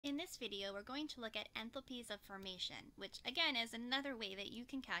In this video, we're going to look at enthalpies of formation, which again is another way that you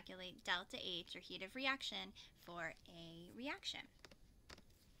can calculate delta H, or heat of reaction, for a reaction.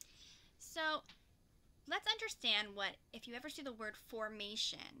 So let's understand what, if you ever see the word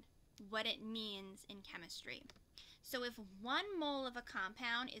formation, what it means in chemistry. So if 1 mole of a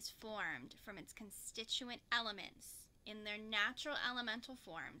compound is formed from its constituent elements in their natural elemental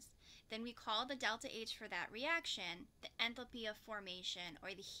forms, then we call the delta H for that reaction the enthalpy of formation,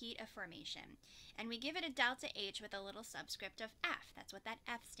 or the heat of formation. And we give it a delta H with a little subscript of F. That's what that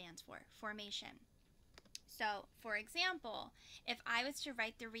F stands for, formation. So, for example, if I was to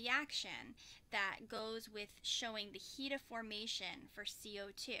write the reaction that goes with showing the heat of formation for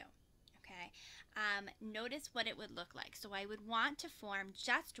CO2, okay, notice what it would look like. So I would want to form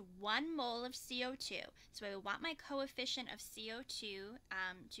just 1 mole of CO2. So I would want my coefficient of CO2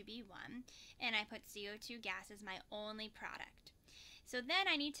 to be 1, and I put CO2 gas as my only product. So then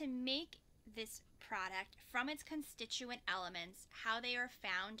I need to make this product from its constituent elements, how they are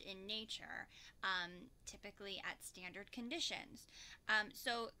found in nature, typically at standard conditions.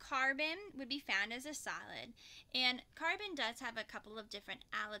 So carbon would be found as a solid, and carbon does have a couple of different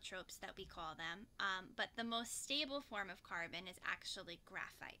allotropes that we call them, but the most stable form of carbon is actually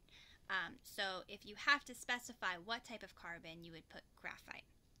graphite. So if you have to specify what type of carbon, you would put graphite.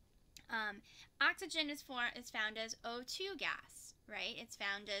 Oxygen is found as O2 gas, right? It's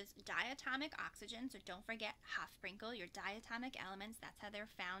found as diatomic oxygen, so don't forget Hofbrinkel, your diatomic elements. That's how they're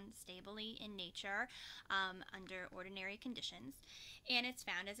found stably in nature under ordinary conditions. And it's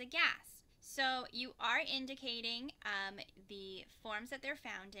found as a gas. So you are indicating the forms that they're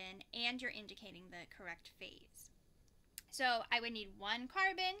found in, and you're indicating the correct phase. So I would need 1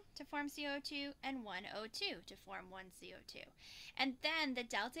 carbon to form CO2 and 1 O2 to form 1 CO2. And then the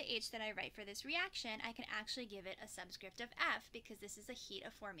delta H that I write for this reaction, I can actually give it a subscript of F because this is a heat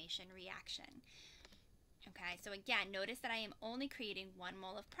of formation reaction. Okay, so again, notice that I am only creating 1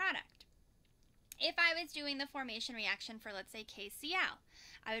 mole of product. If I was doing the formation reaction for, let's say, KCl,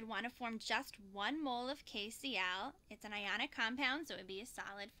 I would want to form just 1 mole of KCl. It's an ionic compound, so it would be a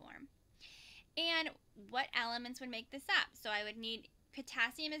solid form. And what elements would make this up? So I would need,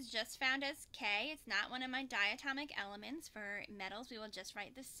 potassium is just found as K. It's not one of my diatomic elements. For metals, we will just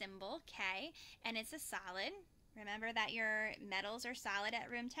write the symbol K, and it's a solid. Remember that your metals are solid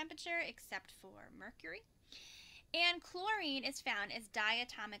at room temperature except for mercury. And chlorine is found as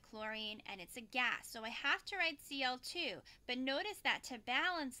diatomic chlorine, and it's a gas. So I have to write Cl2, but notice that to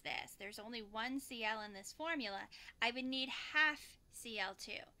balance this, there's only 1 Cl in this formula, I would need half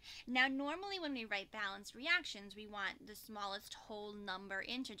Cl2. Now normally when we write balanced reactions, we want the smallest whole number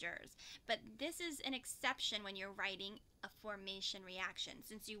integers, but this is an exception when you're writing a formation reaction.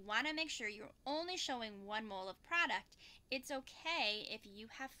 Since you want to make sure you're only showing 1 mole of product, it's okay if you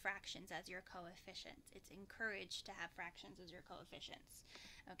have fractions as your coefficients. It's encouraged to have fractions as your coefficients,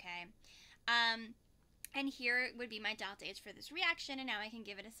 okay? And here would be my delta H for this reaction, and now I can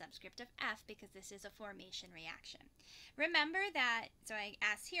give it a subscript of F because this is a formation reaction. Remember that, so I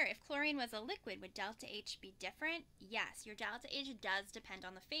asked here, if chlorine was a liquid, would delta H be different? Yes, your delta H does depend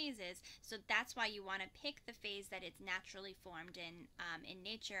on the phases, so that's why you want to pick the phase that it's naturally formed in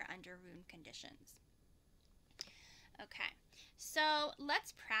nature under room conditions. Okay, so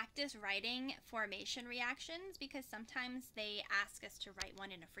let's practice writing formation reactions because sometimes they ask us to write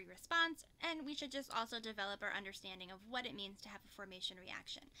one in a free response, and we should just also develop our understanding of what it means to have a formation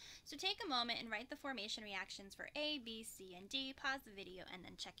reaction. So take a moment and write the formation reactions for A, B, C, and D, pause the video, and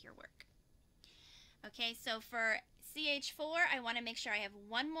then check your work. Okay, so for CH4, I want to make sure I have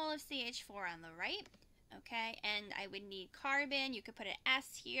 1 mole of CH4 on the right. Okay, and I would need carbon. You could put an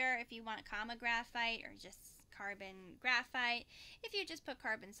S here if you want comma graphite, or just carbon graphite. If you just put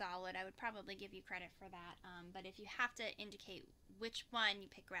carbon solid, I would probably give you credit for that, but if you have to indicate which one, you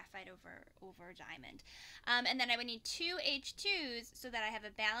pick graphite over diamond. And then I would need 2 H2s so that I have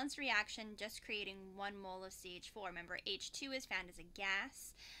a balanced reaction just creating 1 mole of CH4. Remember, H2 is found as a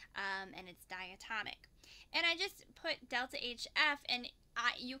gas, and it's diatomic. And I just put delta HF, and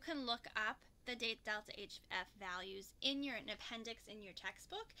you can look up the delta HF values in your appendix in your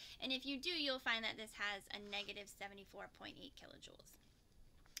textbook, and if you do, you'll find that this has a negative 74.8 kilojoules.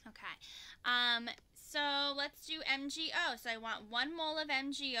 Okay, so let's do MgO. So I want 1 mole of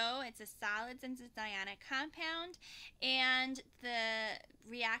MgO. It's a solid since it's ionic compound, and the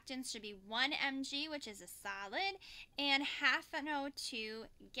reactants should be 1 Mg, which is a solid, and half an O2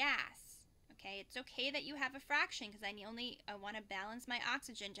 gas. Okay, it's okay that you have a fraction because I want to balance my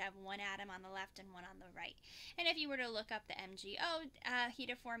oxygen to have 1 atom on the left and 1 on the right. And if you were to look up the MgO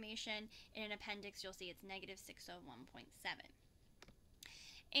heat of formation in an appendix, you'll see it's negative 601.7.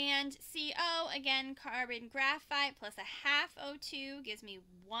 And CO, again, carbon graphite plus a half O2 gives me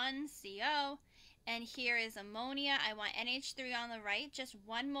 1 CO. And here is ammonia. I want NH3 on the right, just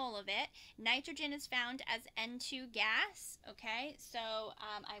 1 mole of it. Nitrogen is found as N2 gas, okay? So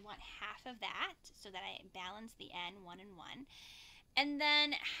I want half of that so that I balance the N, 1 and 1. And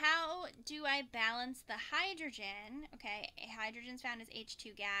then how do I balance the hydrogen? Okay, hydrogen is found as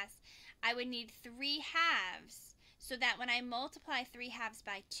H2 gas. I would need 3 halves so that when I multiply 3 halves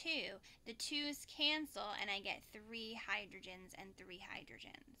by 2, the 2's cancel and I get 3 hydrogens and 3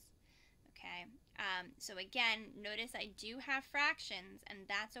 hydrogens. Okay, so again, notice I do have fractions, and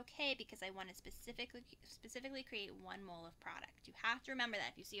that's okay because I want to specifically create 1 mole of product. You have to remember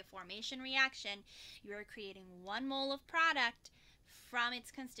that if you see a formation reaction, you are creating 1 mole of product from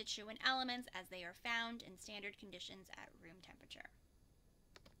its constituent elements as they are found in standard conditions at room temperature.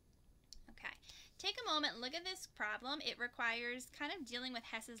 Okay, take a moment and look at this problem. It requires kind of dealing with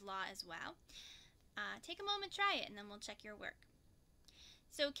Hess's law as well. Take a moment, try it, and then we'll check your work.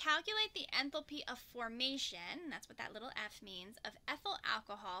 So calculate the enthalpy of formation, that's what that little F means, of ethyl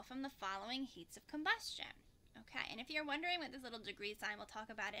alcohol from the following heats of combustion. Okay, and if you're wondering what this little degree sign, we'll talk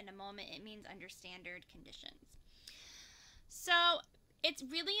about it in a moment, it means under standard conditions. So it's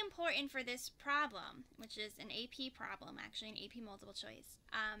really important for this problem, which is an AP problem, actually an AP multiple choice,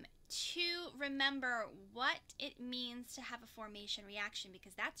 to remember what it means to have a formation reaction,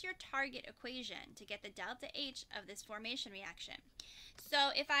 because that's your target equation to get the delta H of this formation reaction.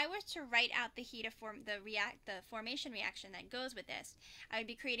 So if I were to write out the heat of the formation reaction that goes with this, I would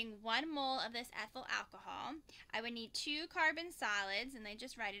be creating 1 mole of this ethyl alcohol. I would need 2 carbon solids, and they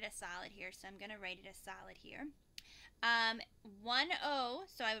just write it as solid here, so I'm going to write it as solid here. 1 O,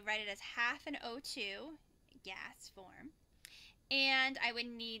 so I would write it as half an O2, gas form. And I would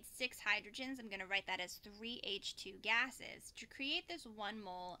need 6 hydrogens. I'm going to write that as 3 H2 gases to create this 1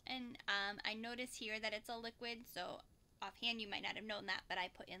 mole. And I notice here that it's a liquid, so offhand you might not have known that, but I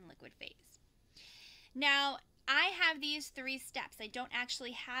put in liquid phase. Now, I have these 3 steps. I don't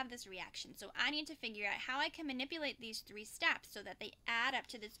actually have this reaction, so I need to figure out how I can manipulate these 3 steps so that they add up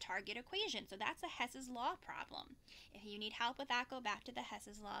to this target equation. So that's a Hess's Law problem. If you need help with that, go back to the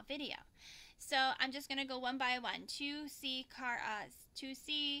Hess's Law video. So I'm just going to go one by one. 2C,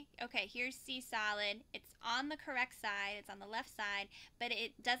 okay, here's C solid. It's on the correct side. It's on the left side, but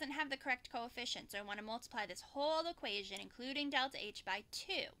it doesn't have the correct coefficient. So I want to multiply this whole equation, including delta H, by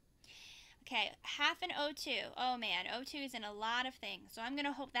 2. Okay, half an O2. Oh man, O2 is in a lot of things, so I'm going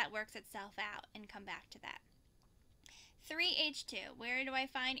to hope that works itself out and come back to that. 3H2. Where do I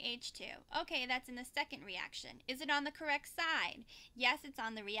find H2? Okay, that's in the second reaction. Is it on the correct side? Yes, it's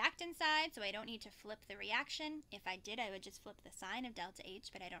on the reactant side, so I don't need to flip the reaction. If I did, I would just flip the sign of delta H,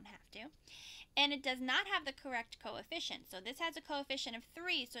 but I don't have to. And it does not have the correct coefficient. So this has a coefficient of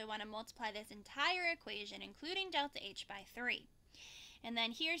 3, so I want to multiply this entire equation, including delta H, by 3. And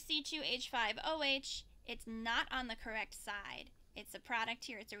then here's C2H5OH. It's not on the correct side. It's a product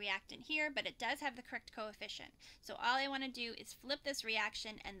here, it's a reactant here, but it does have the correct coefficient. So all I want to do is flip this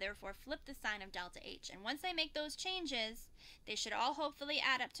reaction and therefore flip the sign of delta H. And once I make those changes, they should all hopefully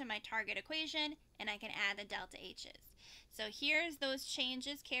add up to my target equation, and I can add the delta H's. So here's those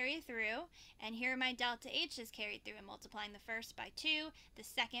changes carry through, and here are my delta H's carried through. I'm multiplying the first by 2, the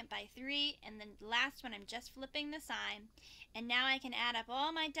second by 3, and then the last one I'm just flipping the sign. And now I can add up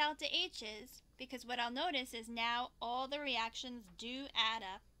all my delta H's, because what I'll notice is now all the reactions do add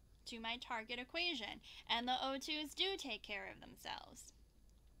up to my target equation, and the O2's do take care of themselves.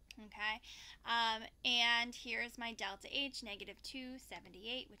 Okay, and here's my delta H,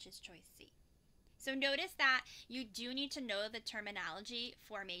 -278, which is choice C. So notice that you do need to know the terminology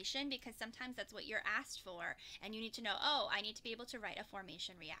formation, because sometimes that's what you're asked for, and you need to know, oh, I need to be able to write a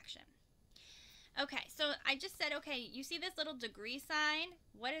formation reaction. Okay, so I just said, okay, you see this little degree sign?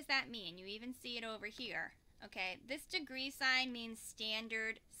 What does that mean? You even see it over here. Okay, this degree sign means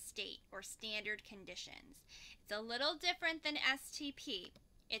standard state or standard conditions. It's a little different than STP.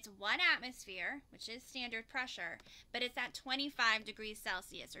 It's 1 atmosphere, which is standard pressure, but it's at 25 degrees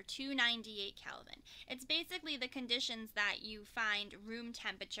Celsius or 298 Kelvin. It's basically the conditions that you find room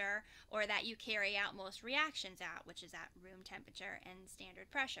temperature or that you carry out most reactions at, which is at room temperature and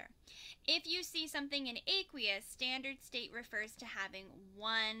standard pressure. If you see something in aqueous, standard state refers to having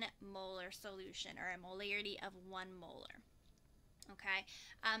 1 molar solution or a molarity of 1 molar. Okay,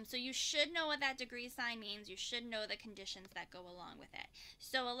 so you should know what that degree sign means. You should know the conditions that go along with it.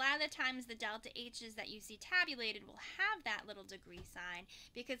 So a lot of the times the delta H's that you see tabulated will have that little degree sign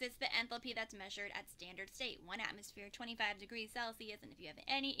because it's the enthalpy that's measured at standard state, 1 atmosphere, 25 degrees Celsius, and if you have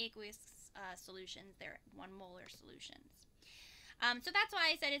any aqueous solutions, they're 1 molar solutions. So that's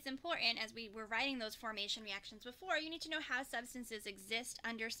why I said it's important, as we were writing those formation reactions before, you need to know how substances exist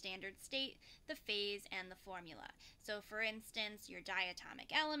under standard state, the phase, and the formula. So for instance, your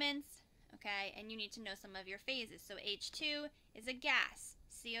diatomic elements, okay, and you need to know some of your phases. So H2 is a gas,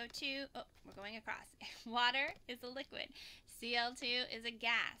 CO2, oh, we're going across. Water is a liquid, Cl2 is a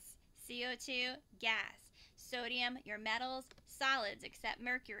gas, CO2, gas. Sodium, your metals, solids except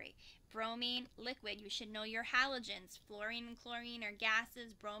mercury. Bromine, liquid. You should know your halogens. Fluorine and chlorine are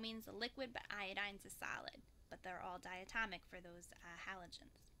gases. Bromine's a liquid, but iodine's a solid. But they're all diatomic for those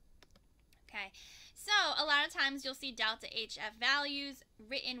halogens. Okay, so a lot of times you'll see delta HF values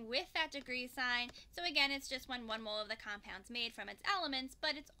written with that degree sign. So again, it's just when 1 mole of the compound's made from its elements,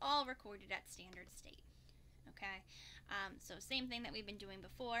 but it's all recorded at standard state. Okay, so same thing that we've been doing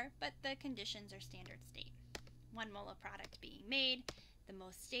before, but the conditions are standard state. 1 mole of product being made, the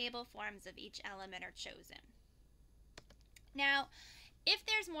most stable forms of each element are chosen. Now, if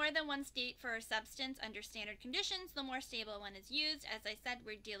there's more than one state for a substance under standard conditions, the more stable one is used. As I said,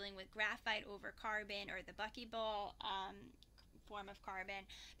 we're dealing with graphite over carbon, or the buckyball form of carbon,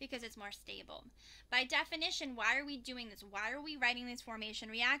 because it's more stable. By definition, why are we doing this? Why are we writing these formation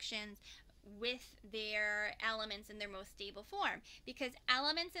reactions with their elements in their most stable form? Because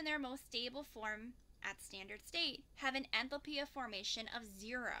elements in their most stable form at standard state have an enthalpy of formation of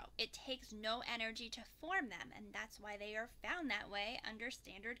 0. It takes no energy to form them, and that's why they are found that way under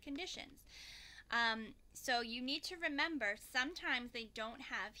standard conditions. So you need to remember, sometimes they don't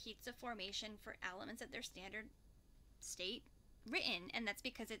have heats of formation for elements at their standard state written, and that's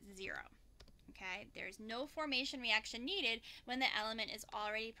because it's 0. Okay, there's no formation reaction needed when the element is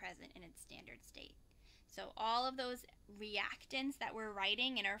already present in its standard state. So all of those reactants that we're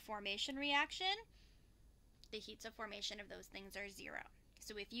writing in our formation reaction, the heats of formation of those things are 0.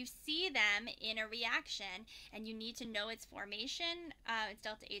 So if you see them in a reaction and you need to know its formation, its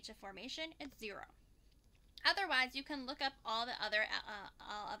delta H of formation, it's 0. Otherwise, you can look up all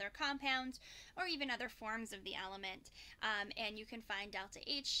other compounds or even other forms of the element, and you can find delta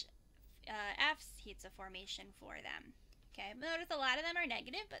H F's heats of formation for them. Okay, notice a lot of them are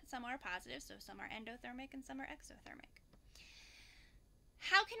negative, but some are positive, so some are endothermic and some are exothermic.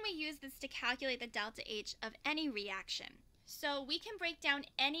 How can we use this to calculate the delta H of any reaction? So we can break down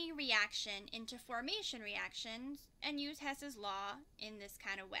any reaction into formation reactions and use Hess's law in this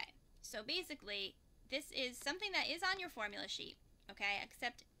kind of way. So basically, this is something that is on your formula sheet, okay,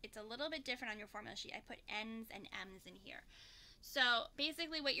 except it's a little bit different on your formula sheet. I put N's and M's in here. So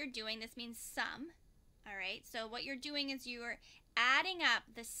basically what you're doing, this means sum, all right? So what you're doing is you're adding up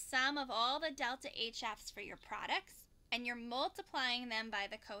the sum of all the delta HFs for your products, and you're multiplying them by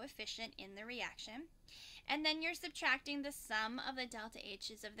the coefficient in the reaction, and then you're subtracting the sum of the delta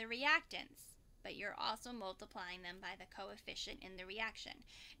H's of the reactants, but you're also multiplying them by the coefficient in the reaction.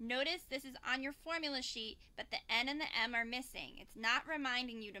 Notice this is on your formula sheet, but the N and the M are missing. It's not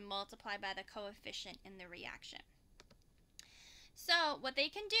reminding you to multiply by the coefficient in the reaction. So what they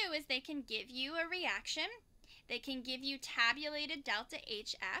can do is they can give you a reaction, they can give you tabulated delta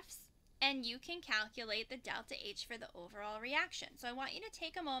HFs, and you can calculate the delta H for the overall reaction. So I want you to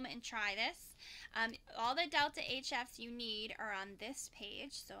take a moment and try this. All the delta HFs you need are on this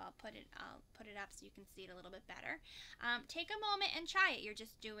page, so I'll put it up so you can see it a little bit better. Take a moment and try it. You're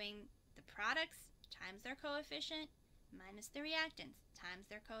just doing the products times their coefficient minus the reactants times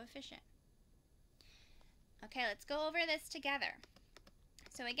their coefficient. Okay, let's go over this together.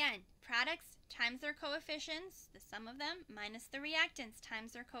 So again, products times their coefficients, the sum of them, minus the reactants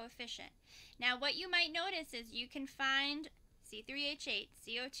times their coefficient. Now what you might notice is you can find C3H8,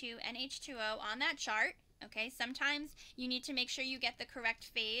 CO2, and H2O on that chart. Okay, sometimes you need to make sure you get the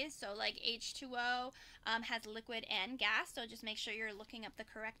correct phase. So like H2O has liquid and gas, so just make sure you're looking up the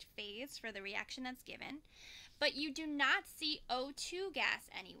correct phase for the reaction that's given. But you do not see O2 gas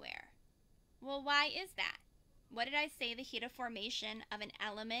anywhere. Well, why is that? What did I say the heat of formation of an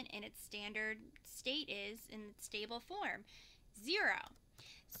element in its standard state is in its stable form? 0.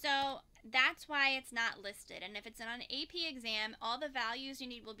 So that's why it's not listed. And if it's on an AP exam, all the values you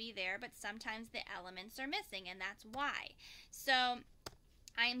need will be there, but sometimes the elements are missing, and that's why. So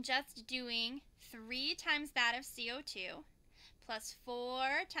I'm just doing 3 times that of CO2 plus 4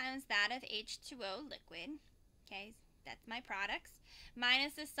 times that of H2O liquid. Okay, that's my products.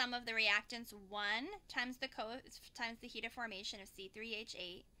 Minus the sum of the reactants 1 times the heat of formation of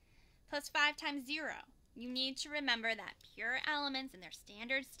C3H8 plus 5 times 0. You need to remember that pure elements in their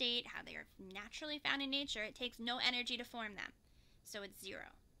standard state, how they are naturally found in nature, it takes no energy to form them. So it's 0.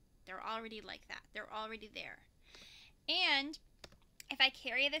 They're already like that. They're already there. And If I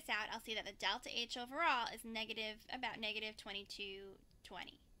carry this out, I'll see that the delta H overall is about negative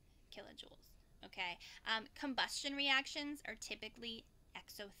 2220 kilojoules. Okay, combustion reactions are typically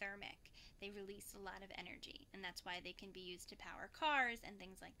exothermic. They release a lot of energy, and that's why they can be used to power cars and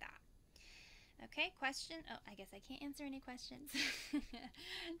things like that. Okay, question. Oh, I guess I can't answer any questions.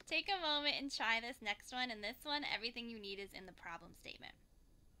 Take a moment and try this next one, and this one, everything you need is in the problem statement.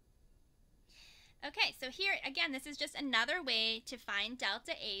 Okay, so here, again, this is just another way to find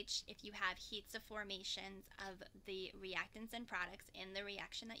delta H if you have heats of formations of the reactants and products in the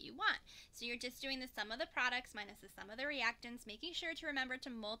reaction that you want. So you're just doing the sum of the products minus the sum of the reactants, making sure to remember to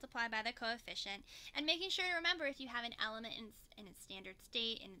multiply by the coefficient, and making sure to remember if you have an element in its standard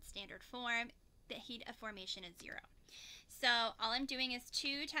state, in its standard form, the heat of formation is 0. So all I'm doing is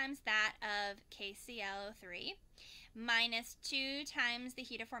 2 times that of KClO3 minus 2 times the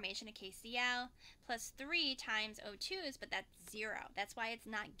heat of formation of KCl plus 3 times O2's, but that's 0. That's why it's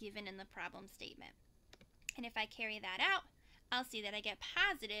not given in the problem statement. And if I carry that out, I'll see that I get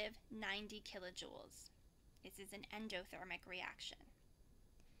positive 90 kilojoules. This is an endothermic reaction.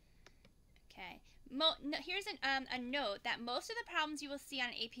 Okay. Here's a note that most of the problems you will see on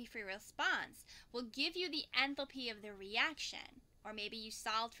AP Free Response will give you the enthalpy of the reaction. Or maybe you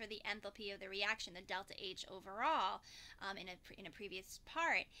solved for the enthalpy of the reaction, the delta H overall, in a previous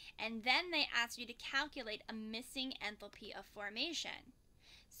part, and then they ask you to calculate a missing enthalpy of formation.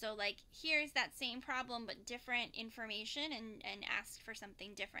 So like here's that same problem but different information and ask for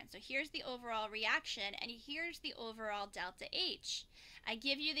something different. So here's the overall reaction and here's the overall delta H. I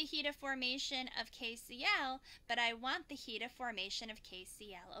give you the heat of formation of KCl, but I want the heat of formation of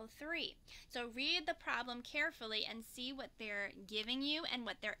KClO3. So read the problem carefully and see what they're giving you and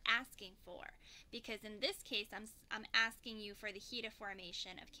what they're asking for. Because in this case, I'm asking you for the heat of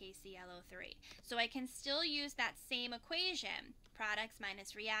formation of KClO3. So I can still use that same equation, products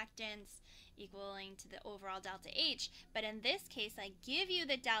minus reactants equaling to the overall delta H. But in this case, I give you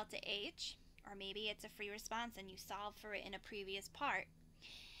the delta H, or maybe it's a free response and you solve for it in a previous part.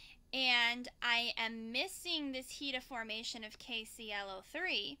 And I am missing this heat of formation of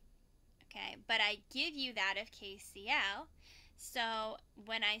KClO3, okay, but I give you that of KCl. So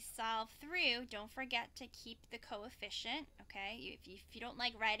when I solve through, don't forget to keep the coefficient, okay? If you don't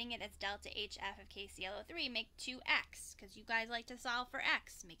like writing it as delta HF of KClO3, make 2x, because you guys like to solve for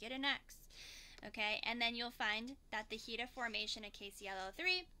x. Make it an x, okay? And then you'll find that the heat of formation of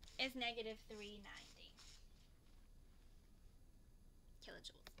KClO3 is negative 39.